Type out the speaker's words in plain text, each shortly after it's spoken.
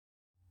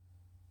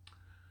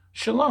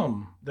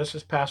Shalom. This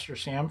is Pastor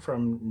Sam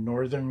from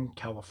Northern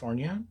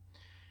California.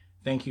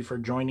 Thank you for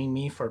joining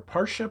me for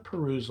Parsha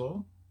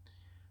Perusal.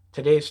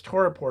 Today's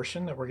Torah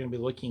portion that we're going to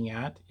be looking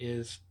at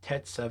is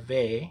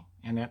Tetzaveh,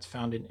 and that's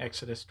found in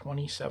Exodus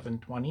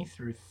 27:20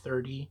 through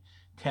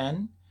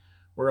 30:10.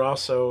 We're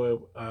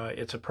also,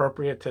 it's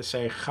appropriate to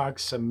say Chag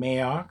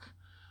Sameach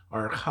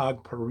or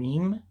Chag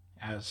Purim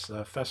as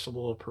the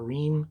Festival of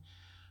Purim.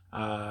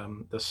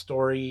 The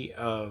story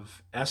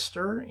of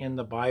Esther in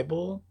the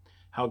Bible,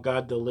 how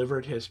God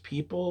delivered his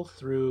people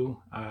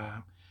through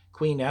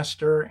Queen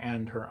Esther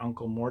and her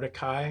uncle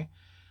Mordecai,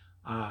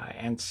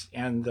 and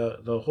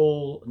the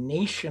whole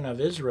nation of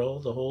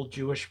Israel, the whole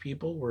Jewish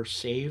people, were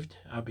saved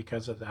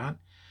because of that.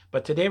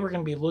 But today we're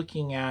going to be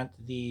looking at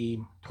the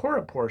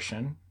Torah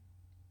portion,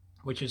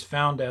 which is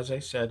found, as I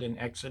said, in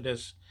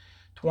Exodus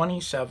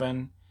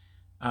 27.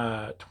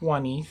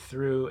 20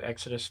 through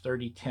Exodus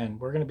 30:10.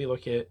 We're going to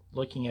be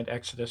looking at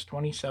Exodus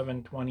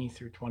 27:20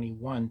 through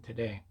 21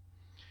 today.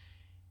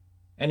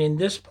 And in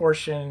this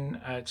portion,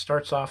 it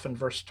starts off in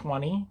verse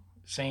 20,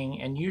 saying,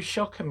 "And you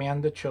shall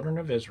command the children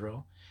of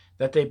Israel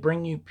that they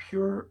bring you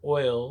pure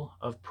oil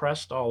of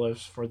pressed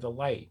olives for the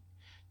light,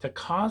 to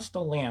cause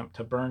the lamp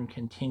to burn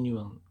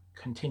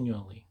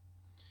continually."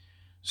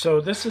 So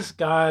this is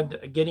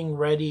God getting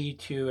ready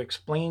to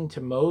explain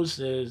to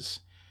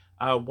Moses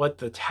what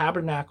the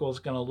tabernacle is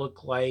going to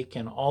look like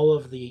and all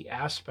of the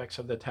aspects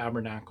of the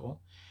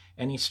tabernacle.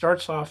 And he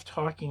starts off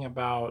talking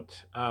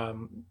about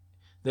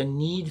the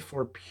need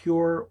for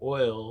pure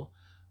oil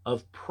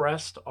of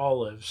pressed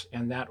olives,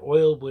 and that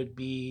oil would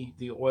be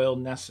the oil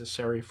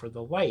necessary for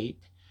the light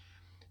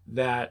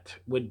that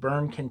would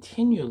burn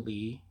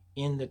continually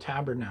in the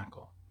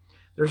tabernacle.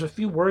 There's a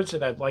few words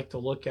that I'd like to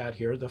look at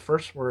here. The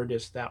first word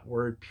is that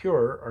word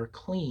pure or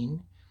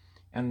clean,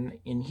 and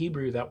in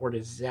Hebrew that word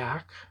is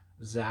zach.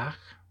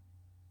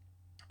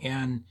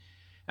 And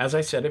as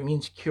I said, it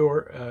means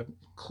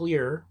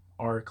clear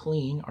or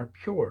clean or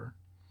pure.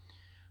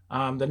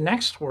 The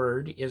next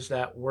word is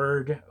that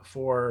word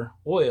for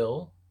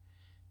oil,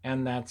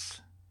 and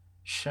that's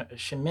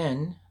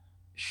shemin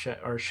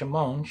or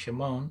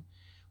shimon,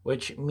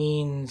 which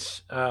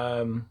means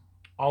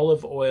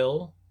olive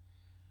oil,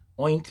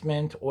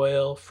 ointment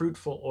oil,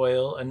 fruitful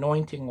oil,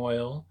 anointing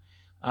oil.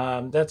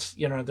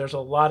 There's a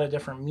lot of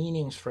different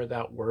meanings for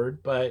that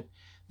word, but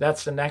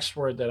that's the next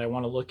word that I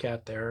want to look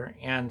at there.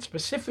 And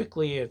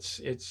specifically,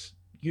 it's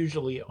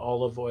usually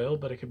olive oil,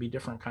 but it could be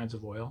different kinds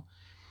of oil.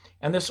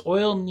 And this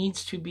oil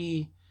needs to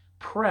be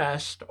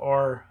pressed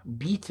or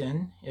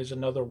beaten is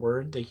another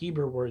word. The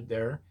Hebrew word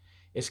there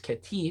is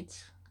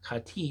katit,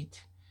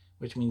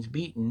 which means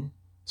beaten.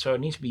 So it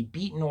needs to be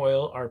beaten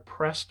oil or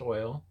pressed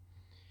oil.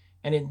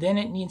 And then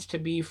it needs to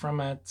be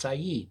from a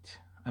tzayit,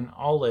 an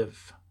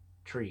olive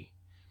tree.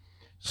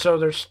 So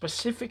there's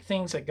specific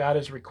things that God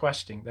is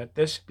requesting, that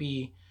this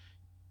be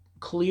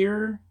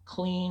clear,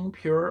 clean,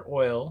 pure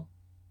oil,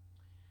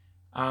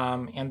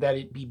 and that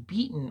it be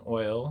beaten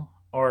oil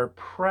or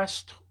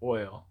pressed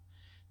oil.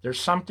 There's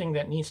something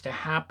that needs to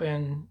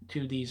happen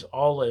to these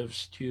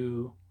olives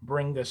to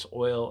bring this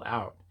oil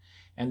out.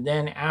 And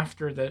then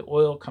after the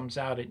oil comes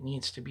out, it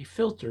needs to be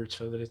filtered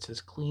so that it's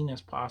as clean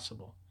as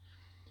possible.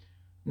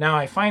 Now,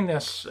 I find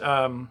this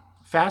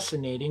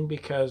fascinating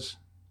because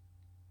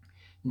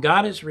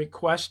God is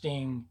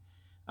requesting,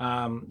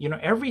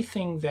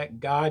 everything that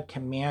God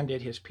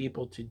commanded his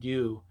people to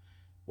do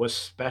was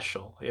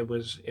special. It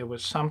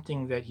was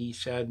something that he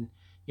said,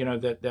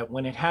 that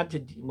when it had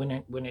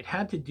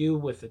to do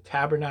with the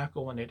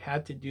tabernacle, when it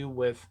had to do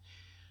with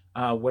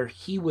where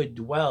he would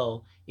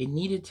dwell, it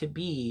needed to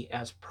be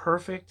as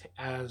perfect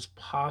as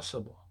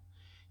possible.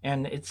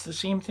 And it's the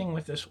same thing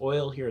with this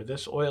oil here.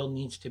 This oil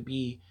needs to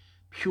be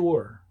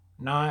pure,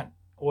 not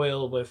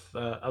oil with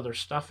other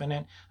stuff in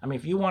it. I mean,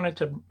 if you wanted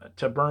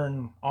to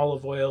burn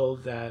olive oil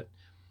that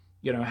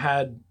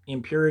had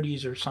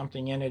impurities or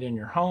something in it in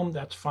your home,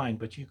 that's fine,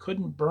 but you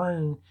couldn't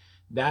burn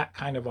that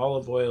kind of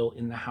olive oil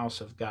in the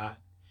house of God.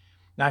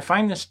 Now, I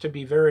find this to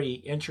be very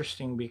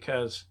interesting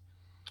because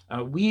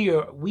we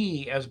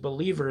as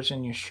believers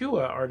in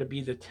Yeshua are to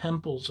be the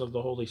temples of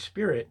the Holy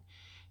Spirit,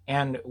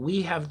 and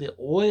we have the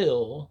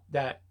oil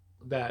that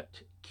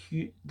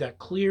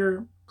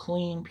clear,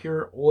 clean,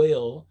 pure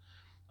oil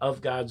of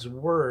God's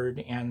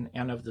word and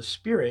of the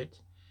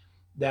Spirit,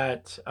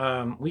 that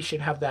we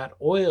should have that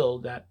oil,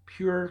 that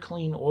pure,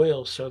 clean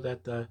oil, so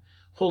that the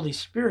Holy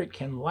Spirit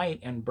can light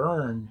and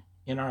burn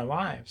in our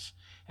lives,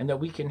 and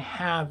that we can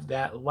have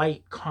that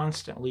light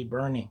constantly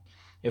burning.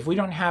 If we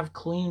don't have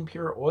clean,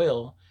 pure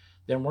oil,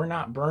 then we're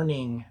not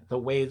burning the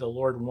way the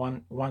Lord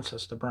wants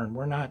us to burn.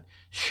 We're not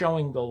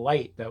showing the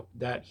light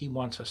that he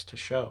wants us to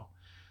show.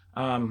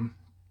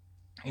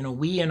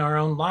 We in our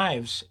own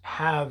lives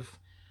have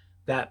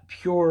that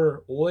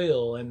pure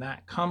oil, and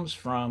that comes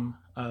from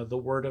the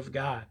Word of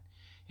God.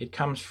 It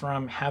comes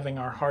from having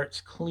our hearts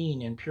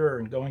clean and pure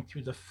and going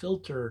through the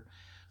filter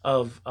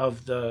of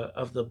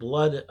the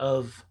blood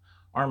of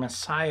our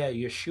Messiah,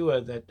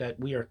 Yeshua, that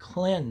we are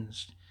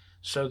cleansed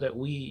so that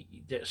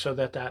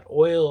that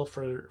oil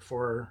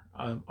for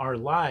our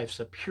lives,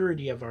 the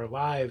purity of our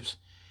lives,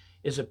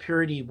 is a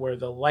purity where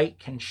the light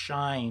can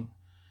shine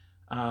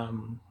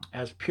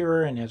as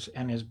pure and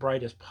as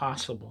bright as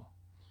possible.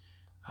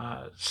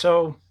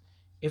 So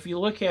if you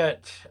look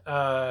at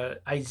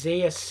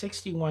Isaiah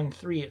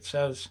 61:3, it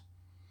says,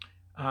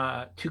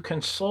 to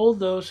console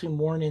those who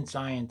mourn in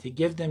Zion, to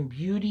give them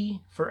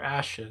beauty for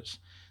ashes,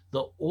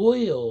 the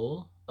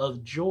oil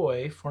of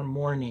joy for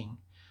mourning,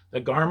 the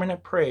garment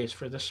of praise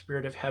for the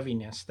spirit of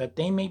heaviness, that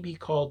they may be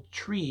called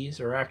trees,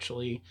 or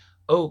actually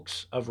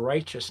oaks of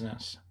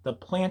righteousness, the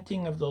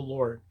planting of the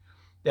Lord,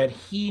 that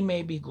he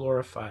may be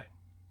glorified.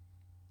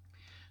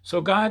 So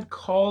God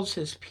calls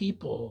his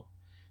people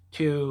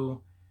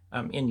to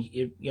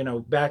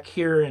back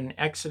here in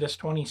Exodus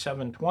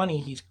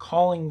 27:20, he's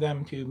calling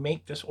them to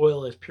make this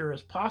oil as pure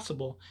as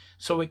possible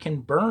so it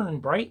can burn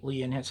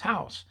brightly in his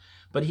house.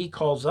 But he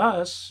calls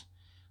us,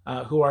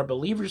 who are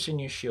believers in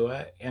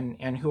Yeshua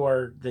and who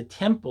are the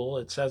temple,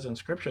 it says in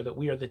Scripture that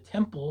we are the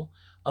temple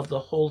of the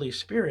Holy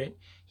Spirit.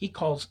 He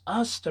calls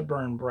us to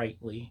burn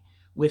brightly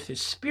with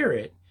his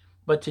Spirit.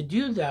 But to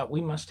do that,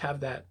 we must have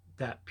that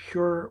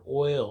pure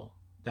oil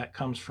that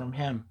comes from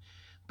him.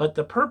 But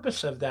the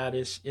purpose of that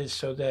is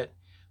so that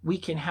we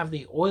can have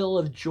the oil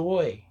of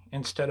joy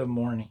instead of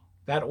mourning.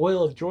 That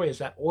oil of joy is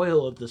that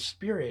oil of the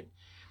Spirit,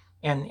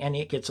 and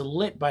it gets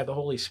lit by the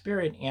Holy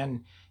Spirit,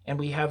 and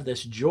we have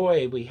this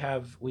joy, we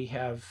have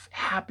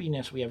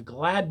happiness, we have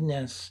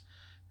gladness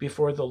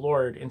before the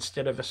Lord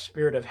instead of a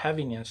spirit of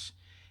heaviness.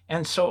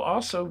 And so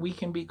also we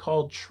can be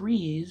called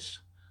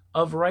trees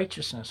of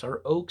righteousness,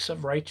 or oaks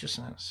of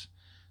righteousness,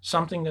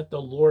 something that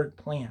the Lord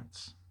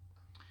plants.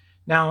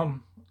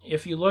 Now,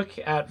 if you look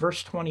at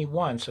verse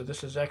 21, so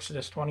this is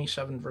Exodus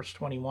 27, verse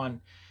 21,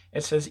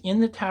 it says, in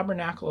the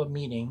tabernacle of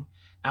meeting,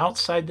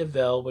 outside the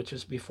veil, which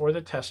is before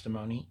the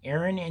testimony,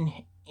 Aaron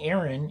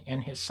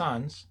and his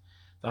sons,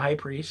 the high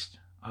priest,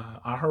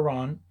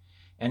 Aharon,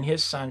 and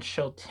his sons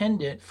shall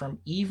tend it from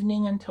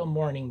evening until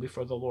morning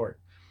before the Lord.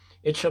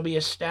 It shall be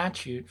a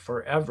statute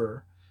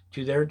forever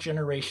to their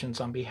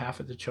generations on behalf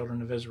of the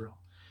children of Israel.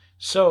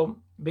 So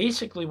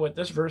basically what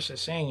this verse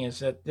is saying is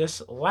that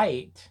this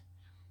light,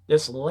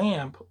 this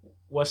lamp,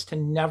 was to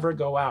never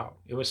go out.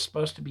 It was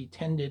supposed to be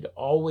tended,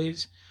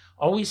 always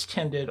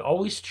tended,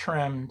 always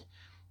trimmed.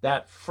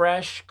 That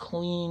fresh,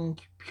 clean,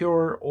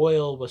 pure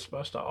oil was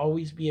supposed to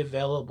always be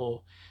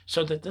available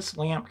so that this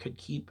lamp could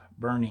keep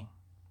burning.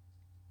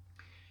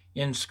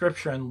 In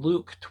Scripture, in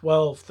Luke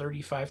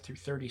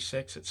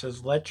 12:35-36, it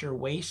says, let your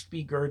waist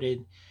be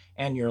girded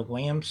and your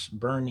lamps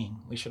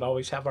burning. We should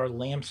always have our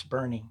lamps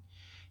burning.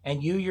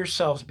 And you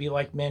yourselves be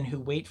like men who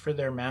wait for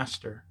their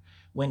master,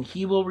 when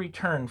he will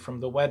return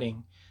from the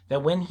wedding,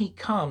 that when he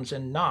comes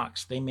and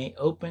knocks, they may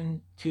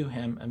open to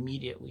him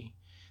immediately.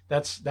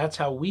 That's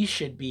how we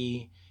should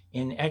be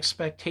in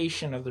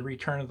expectation of the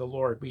return of the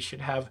Lord. We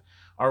should have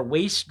our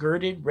waists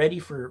girded, ready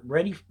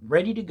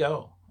to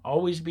go.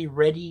 Always be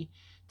ready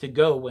to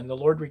go when the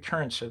Lord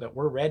returns, so that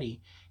we're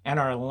ready, and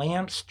our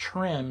lamps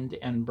trimmed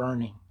and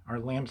burning. Our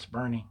lamps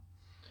burning.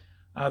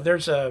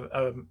 There's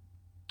a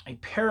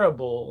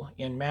parable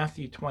in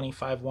Matthew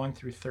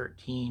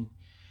 25:1-13.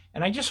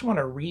 And I just want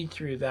to read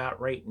through that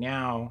right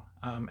now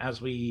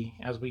as we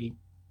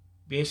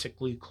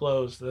basically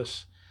close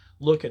this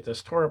look at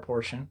this Torah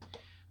portion.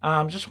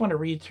 Just want to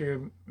read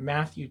through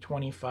Matthew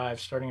 25,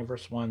 starting at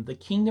verse 1. The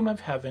kingdom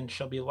of heaven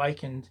shall be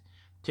likened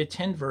to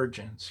 10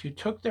 virgins who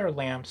took their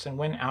lamps and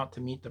went out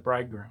to meet the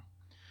bridegroom.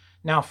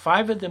 Now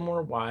 5 of them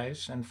were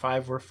wise and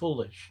 5 were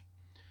foolish.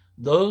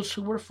 Those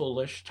who were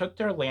foolish took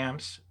their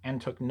lamps and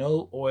took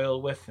no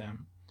oil with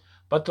them.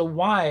 But the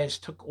wise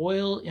took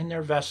oil in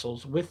their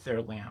vessels with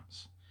their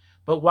lamps.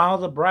 But while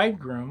the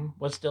bridegroom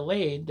was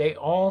delayed, they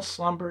all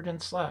slumbered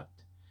and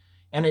slept.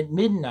 And at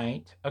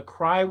midnight a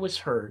cry was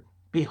heard,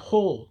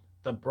 behold,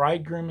 the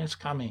bridegroom is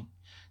coming.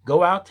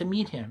 Go out to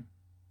meet him.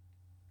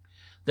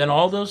 Then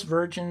all those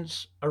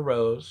virgins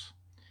arose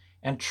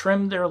and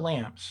trimmed their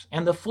lamps.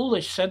 And the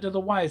foolish said to the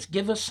wise,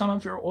 give us some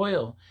of your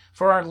oil,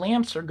 for our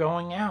lamps are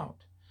going out.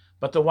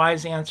 But the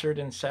wise answered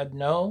and said,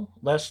 no,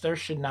 lest there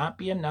should not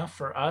be enough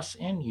for us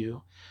and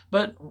you,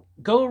 but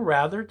go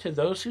rather to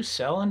those who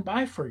sell and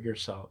buy for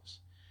yourselves.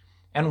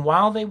 And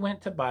while they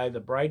went to buy, the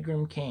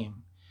bridegroom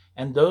came,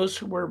 and those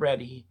who were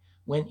ready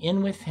went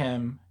in with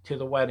him to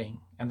the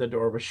wedding, and the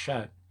door was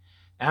shut.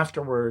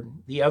 Afterward,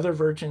 the other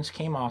virgins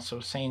came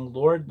also, saying,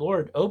 Lord,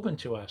 Lord, open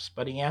to us.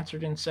 But he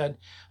answered and said,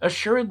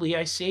 assuredly,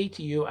 I say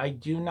to you, I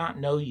do not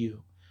know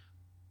you.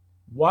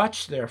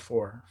 Watch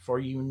therefore, for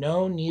you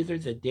know neither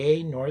the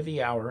day nor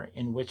the hour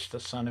in which the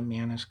Son of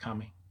Man is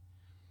coming.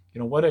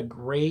 What a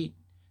great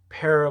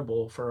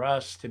parable for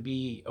us to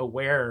be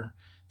aware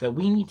that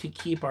we need to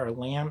keep our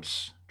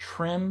lamps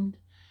trimmed.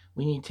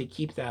 We need to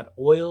keep that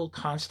oil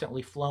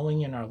constantly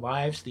flowing in our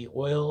lives, the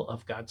oil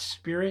of God's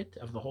Spirit,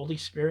 of the Holy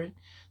Spirit,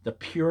 the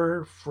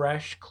pure,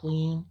 fresh,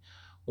 clean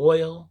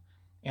oil.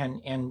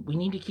 And we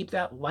need to keep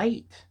that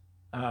light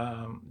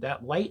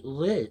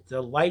lit,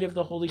 the light of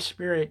the Holy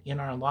Spirit in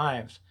our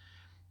lives.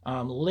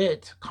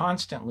 lit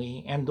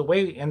constantly. And the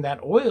way, and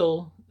that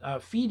oil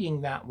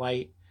feeding that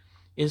light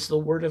is the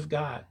Word of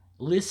God.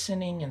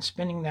 Listening and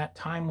spending that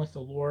time with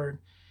the Lord,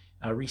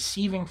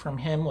 receiving from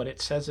Him what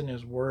it says in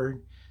His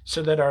Word,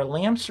 so that our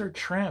lamps are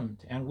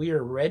trimmed and we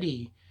are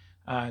ready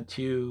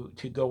to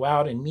go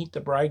out and meet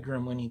the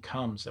bridegroom when He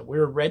comes. That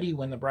we're ready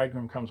when the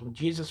bridegroom comes. When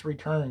Jesus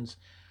returns,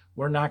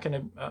 we're not going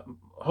to.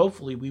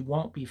 Hopefully, we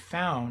won't be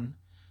found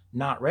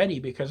not ready,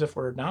 because if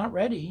we're not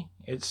ready,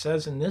 it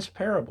says in this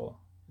parable.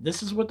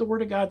 This is what the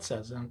Word of God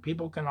says, and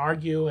people can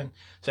argue and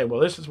say, "Well,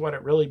 this is what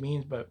it really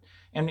means," but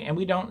and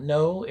we don't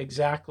know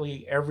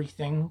exactly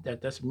everything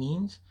that this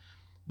means.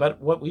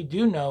 But what we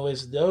do know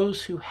is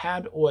those who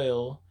had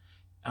oil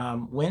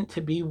went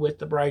to be with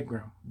the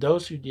bridegroom.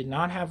 Those who did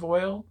not have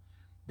oil,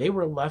 they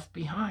were left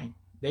behind.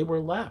 They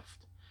were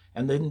left,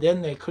 and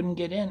then they couldn't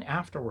get in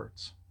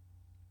afterwards.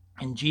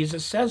 And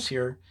Jesus says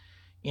here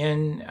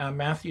in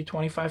Matthew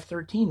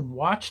 25:13,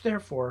 "Watch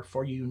therefore,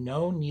 for you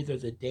know neither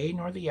the day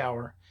nor the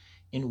hour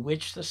in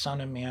which the Son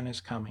of Man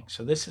is coming."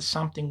 So this is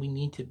something we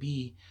need to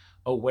be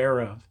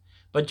aware of.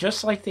 But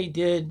just like they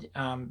did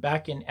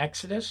back in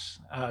Exodus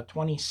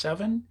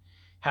 27,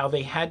 how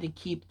they had to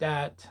keep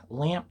that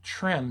lamp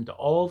trimmed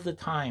all the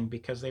time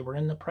because they were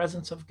in the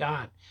presence of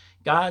God.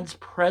 God's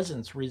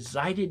presence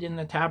resided in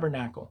the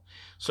tabernacle.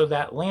 So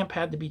that lamp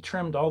had to be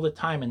trimmed all the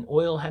time, and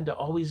oil had to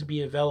always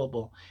be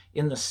available.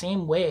 In the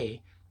same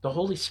way, the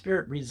Holy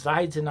Spirit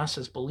resides in us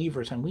as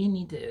believers, and we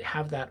need to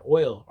have that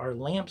oil, our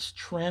lamps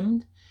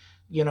trimmed.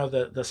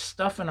 The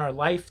stuff in our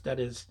life that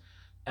is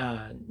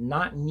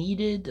not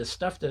needed, the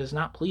stuff that is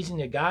not pleasing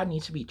to God,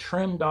 needs to be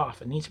trimmed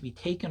off. It needs to be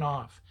taken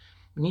off.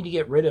 We need to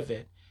get rid of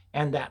it.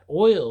 And that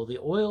oil, the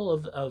oil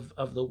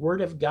of the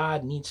Word of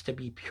God, needs to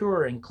be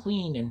pure and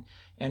clean,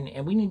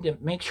 and we need to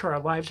make sure our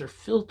lives are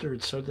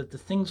filtered so that the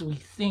things we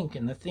think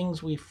and the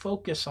things we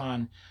focus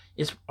on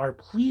are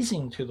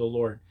pleasing to the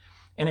Lord.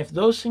 And if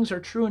those things are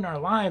true in our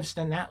lives,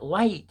 then that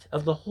light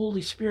of the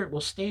Holy Spirit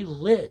will stay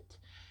lit.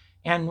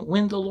 And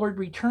when the Lord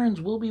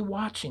returns, we'll be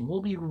watching.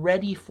 We'll be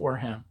ready for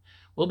Him.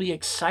 We'll be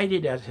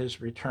excited at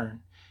His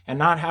return and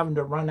not having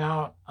to run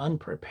out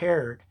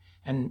unprepared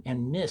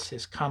and miss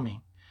His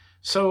coming.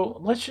 So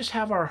let's just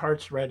have our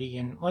hearts ready,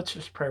 and let's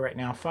just pray right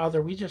now.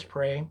 Father, we just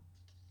pray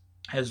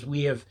as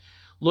we have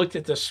looked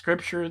at the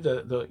scripture,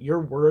 your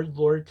word,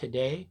 Lord,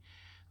 today.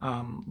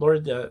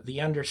 Lord,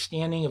 the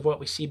understanding of what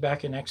we see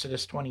back in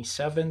Exodus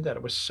 27, that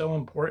it was so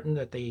important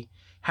that they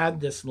had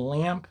this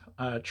lamp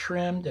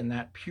trimmed and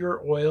that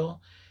pure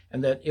oil,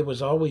 and that it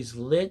was always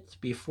lit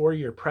before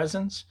your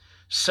presence.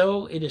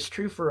 So it is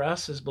true for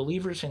us as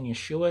believers in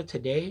Yeshua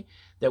today,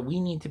 that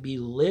we need to be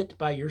lit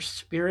by your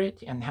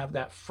Spirit and have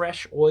that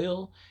fresh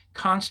oil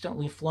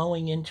constantly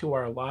flowing into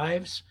our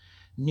lives.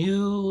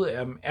 New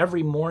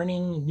every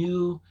morning,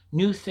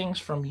 new things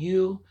from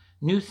you,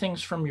 new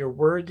things from your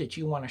word that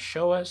you want to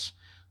show us.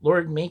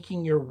 Lord,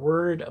 making your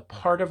word a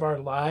part of our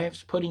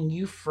lives, putting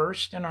you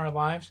first in our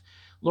lives.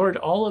 Lord,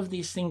 all of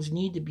these things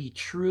need to be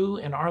true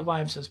in our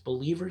lives as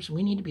believers.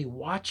 We need to be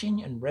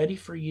watching and ready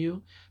for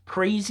you,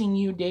 praising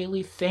you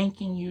daily,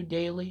 thanking you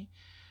daily,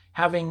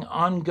 having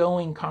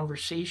ongoing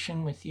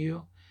conversation with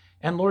you.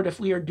 And Lord, if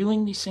we are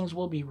doing these things,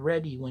 we'll be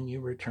ready when you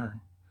return.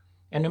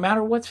 And no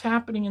matter what's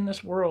happening in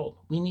this world,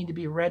 we need to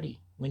be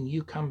ready when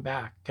you come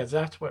back, because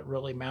that's what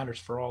really matters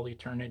for all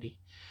eternity.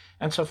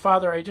 And so,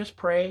 Father, I just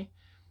pray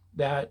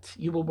that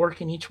you will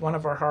work in each one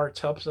of our hearts,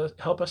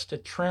 help us to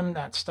trim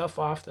that stuff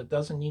off that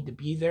doesn't need to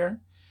be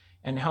there,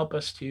 and help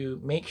us to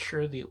make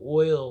sure the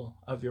oil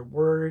of your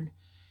word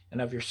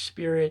and of your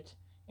Spirit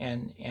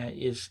and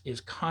is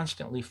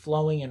constantly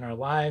flowing in our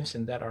lives,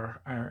 and that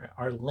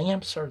our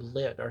lamps are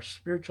lit, our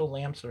spiritual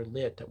lamps are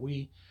lit, that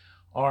we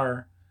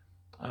are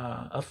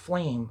a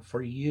flame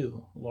for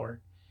you,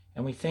 Lord.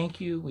 And we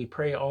thank you. We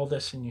pray all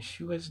this in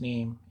Yeshua's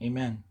name.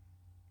 Amen.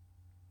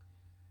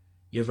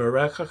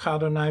 Yivarecha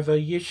Adonai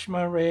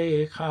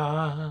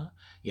v'yishmerecha,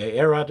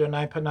 Yair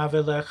Adonai panav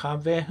elecha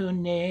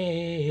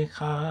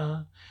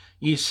v'hunecha,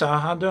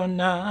 Yisa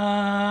Adonai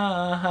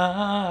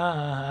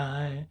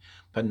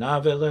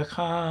panav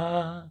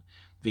elecha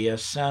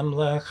v'yasem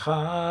lecha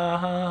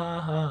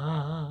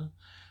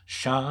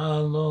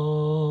shalom.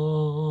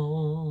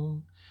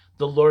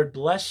 The Lord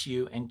bless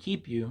you and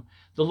keep you.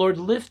 The Lord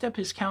lift up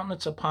his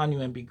countenance upon you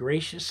and be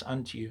gracious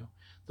unto you.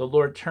 The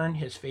Lord turn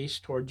his face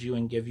towards you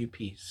and give you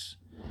peace.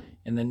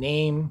 In the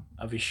name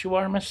of Yeshua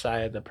our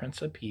Messiah, the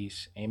Prince of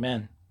Peace,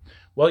 amen.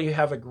 Well, you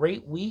have a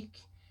great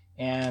week,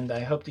 and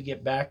I hope to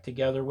get back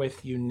together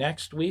with you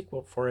next week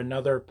for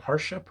another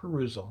Parsha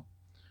perusal.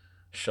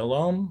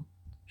 Shalom,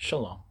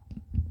 shalom.